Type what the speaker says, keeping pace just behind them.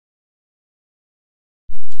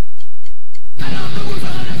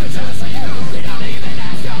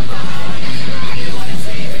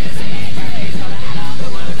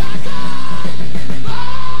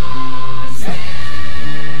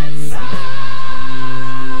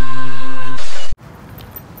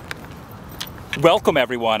Welcome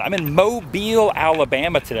everyone. I'm in Mobile,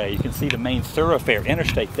 Alabama today. You can see the main thoroughfare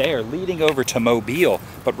interstate there leading over to Mobile.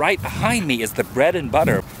 But right behind me is the bread and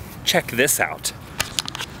butter. Check this out.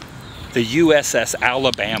 The USS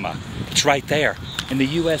Alabama. It's right there. And the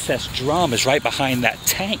USS Drum is right behind that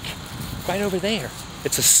tank. Right over there.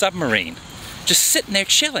 It's a submarine. Just sitting there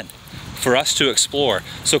chilling for us to explore.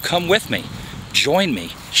 So come with me. Join me,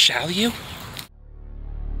 shall you?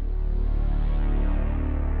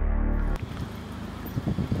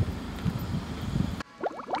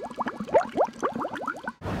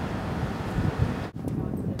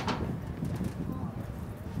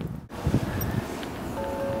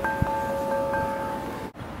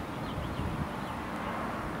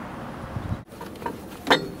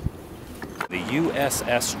 The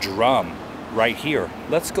USS Drum right here.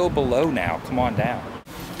 Let's go below now. Come on down.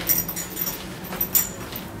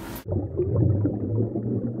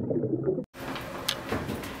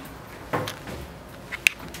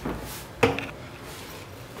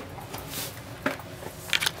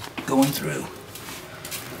 Going through.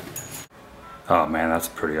 Oh man, that's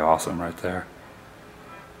pretty awesome right there.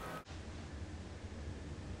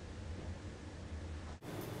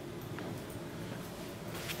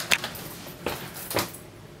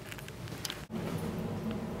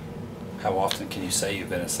 How often can you say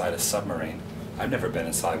you've been inside a submarine? I've never been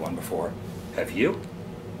inside one before. Have you?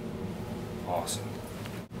 Awesome.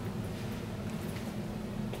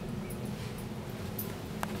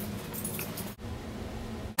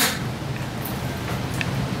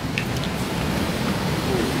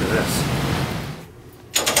 Look at this.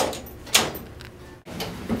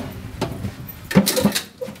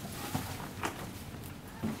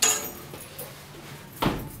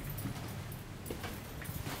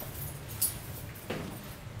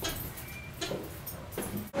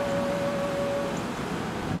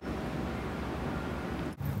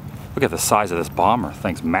 Look at the size of this bomber.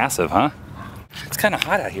 Thing's massive, huh? It's kind of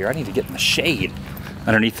hot out here. I need to get in the shade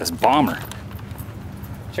underneath this bomber.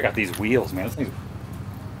 Check out these wheels, man.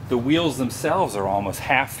 The wheels themselves are almost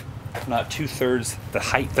half, if not 2/3, the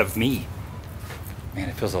height of me. Man,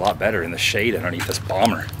 it feels a lot better in the shade underneath this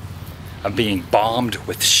bomber. I'm being bombed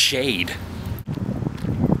with shade.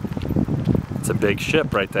 It's a big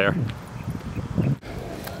ship right there.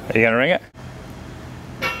 Are you gonna ring it?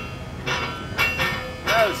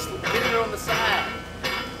 Get it on the side.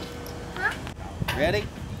 Huh? Ready?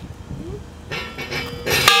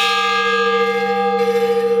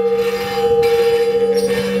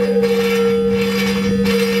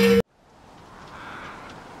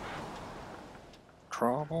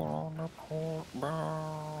 Trouble on the port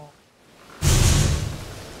bow.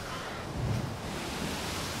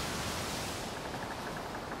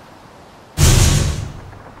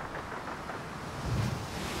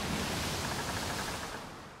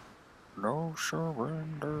 No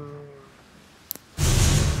surrender.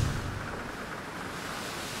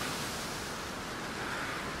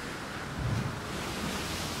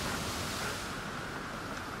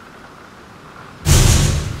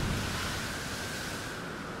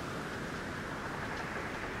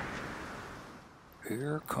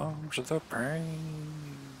 Here comes the pain.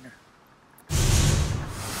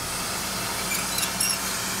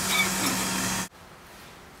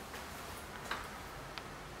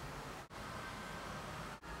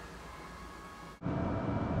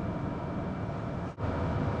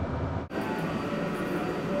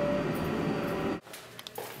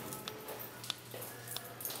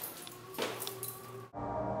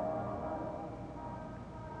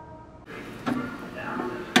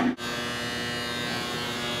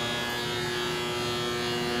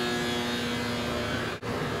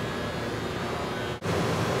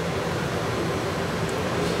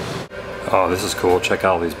 Oh, this is cool. Check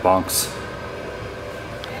out all these bunks.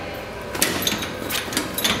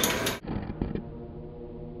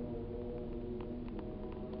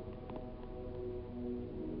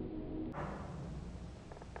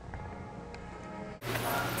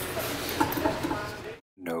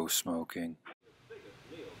 No smoking.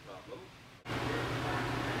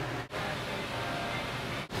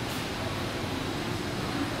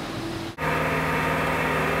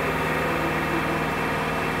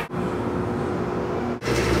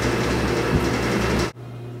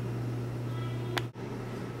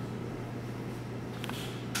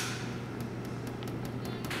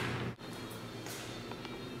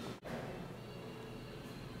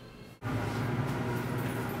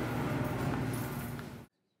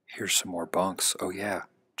 Here's some more bunks. Oh yeah,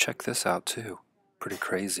 check this out too. Pretty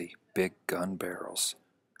crazy. Big gun barrels.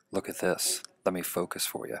 Look at this. Let me focus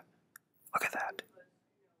for you. Look at that.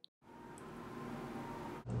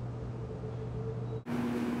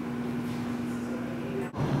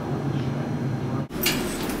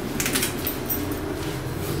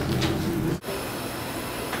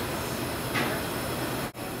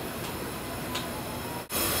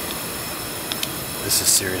 This is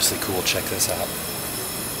seriously cool. Check this out.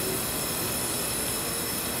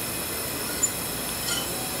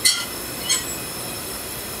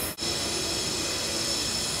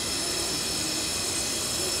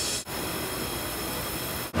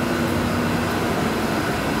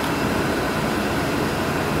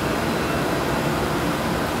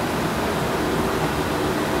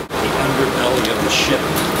 Underbelly of the ship.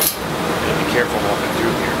 Gotta be careful walking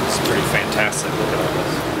through here. It's pretty fantastic. Look at all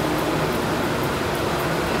this.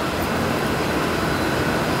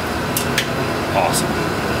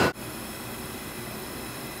 Awesome.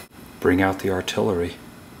 Bring out the artillery,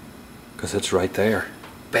 because it's right there.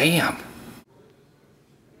 Bam!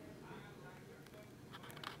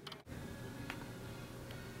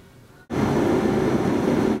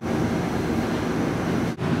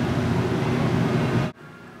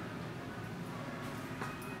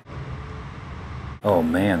 Oh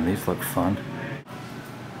man, these look fun.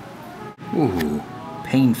 Ooh,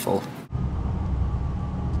 painful.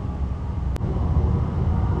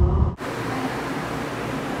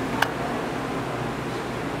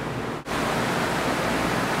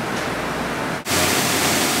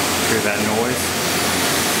 Hear that noise?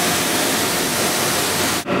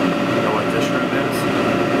 You know what this room is?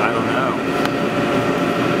 I don't know.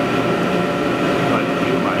 But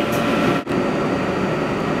you might.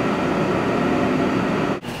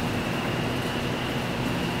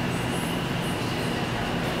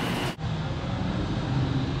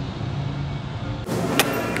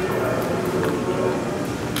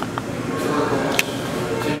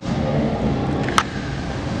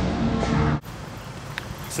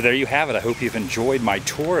 So there you have it. I hope you've enjoyed my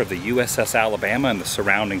tour of the USS Alabama and the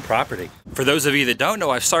surrounding property. For those of you that don't know,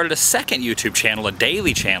 I've started a second YouTube channel, a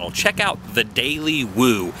daily channel. Check out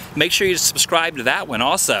AdamTheWoo. Make sure you subscribe to that one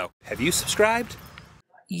also. Have you subscribed?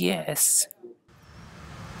 Yes.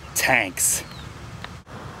 Tanks.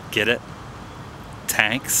 Get it?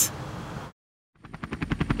 Tanks.